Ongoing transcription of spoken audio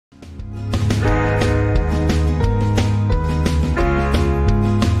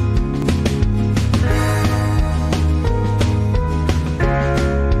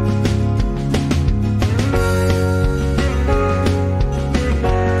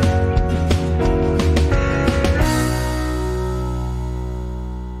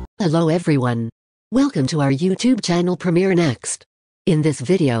Hello everyone. Welcome to our YouTube channel Premiere Next. In this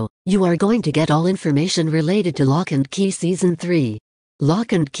video, you are going to get all information related to Locke and Key Season 3.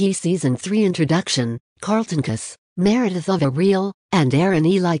 Locke and Key Season 3 Introduction. Carlton Cuse, Meredith of A Real, and Aaron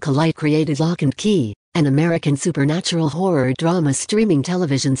Eli Colite created Locke and Key, an American supernatural horror drama streaming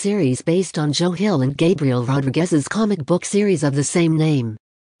television series based on Joe Hill and Gabriel Rodriguez's comic book series of the same name.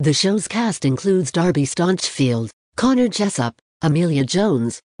 The show's cast includes Darby Staunchfield, Connor Jessup, Amelia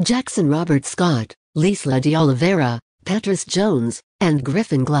Jones, Jackson Robert Scott, Lisla de Oliveira, Petrus Jones, and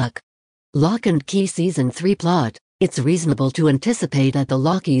Griffin Gluck. Locke and Key Season 3 plot. It's reasonable to anticipate that the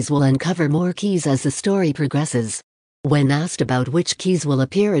Lockies will uncover more keys as the story progresses. When asked about which keys will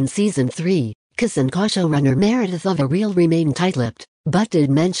appear in Season 3, Cuse and co-showrunner Meredith of A Real remained tight-lipped, but did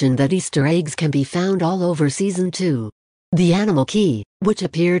mention that Easter eggs can be found all over Season 2. The animal key, which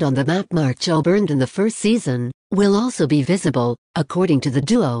appeared on the map Mark Joe burned in the first season, will also be visible, according to the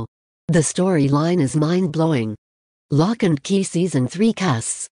duo. The storyline is mind-blowing. Locke and Key Season 3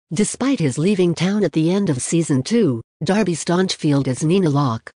 casts. Despite his leaving town at the end of Season 2, Darby Staunchfield as Nina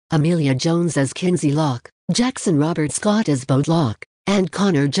Locke, Amelia Jones as Kinsey Locke, Jackson Robert Scott as Bode Locke, and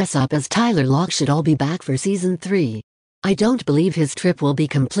Connor Jessup as Tyler Locke should all be back for Season 3. I don't believe his trip will be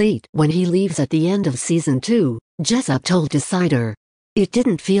complete when he leaves at the end of Season 2, Jessup told Decider. It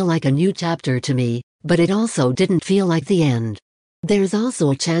didn't feel like a new chapter to me, but it also didn't feel like the end. There's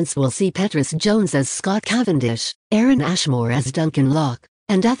also a chance we'll see Petrus Jones as Scott Cavendish, Aaron Ashmore as Duncan Locke,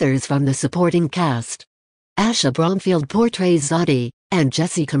 and others from the supporting cast. Asha Bromfield portrays Zodie, and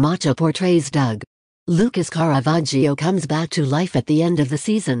Jesse Camacho portrays Doug. Lucas Caravaggio comes back to life at the end of the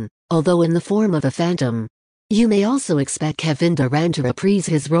season, although in the form of a phantom. You may also expect Kevin Durant to reprise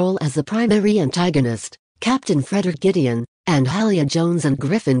his role as the primary antagonist, Captain Frederick Gideon, and Halia Jones and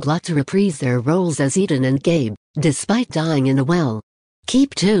Griffin Gluck to reprise their roles as Eden and Gabe, despite dying in a well.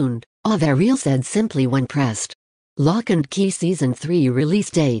 Keep tuned, of A Real said simply when pressed. Locke and Key Season 3 release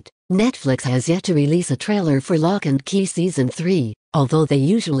date. Netflix has yet to release a trailer for Locke and Key Season 3, although they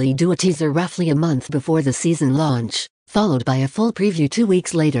usually do a teaser roughly a month before the season launch, followed by a full preview 2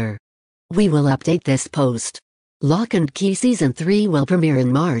 weeks later. We will update this post. Locke and Key Season 3 will premiere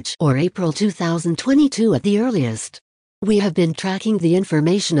in March or April 2022 at the earliest. We have been tracking the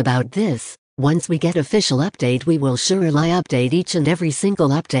information about this. Once we get official update we will surely update each and every single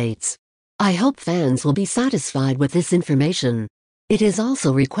updates. I hope fans will be satisfied with this information. It is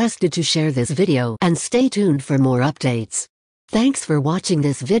also requested to share this video and stay tuned for more updates. Thanks for watching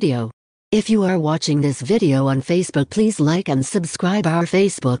this video. If you are watching this video on Facebook, please like and subscribe our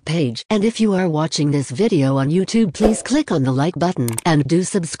Facebook page, and if you are watching this video on YouTube, please click on the like button and do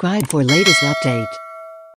subscribe for latest update.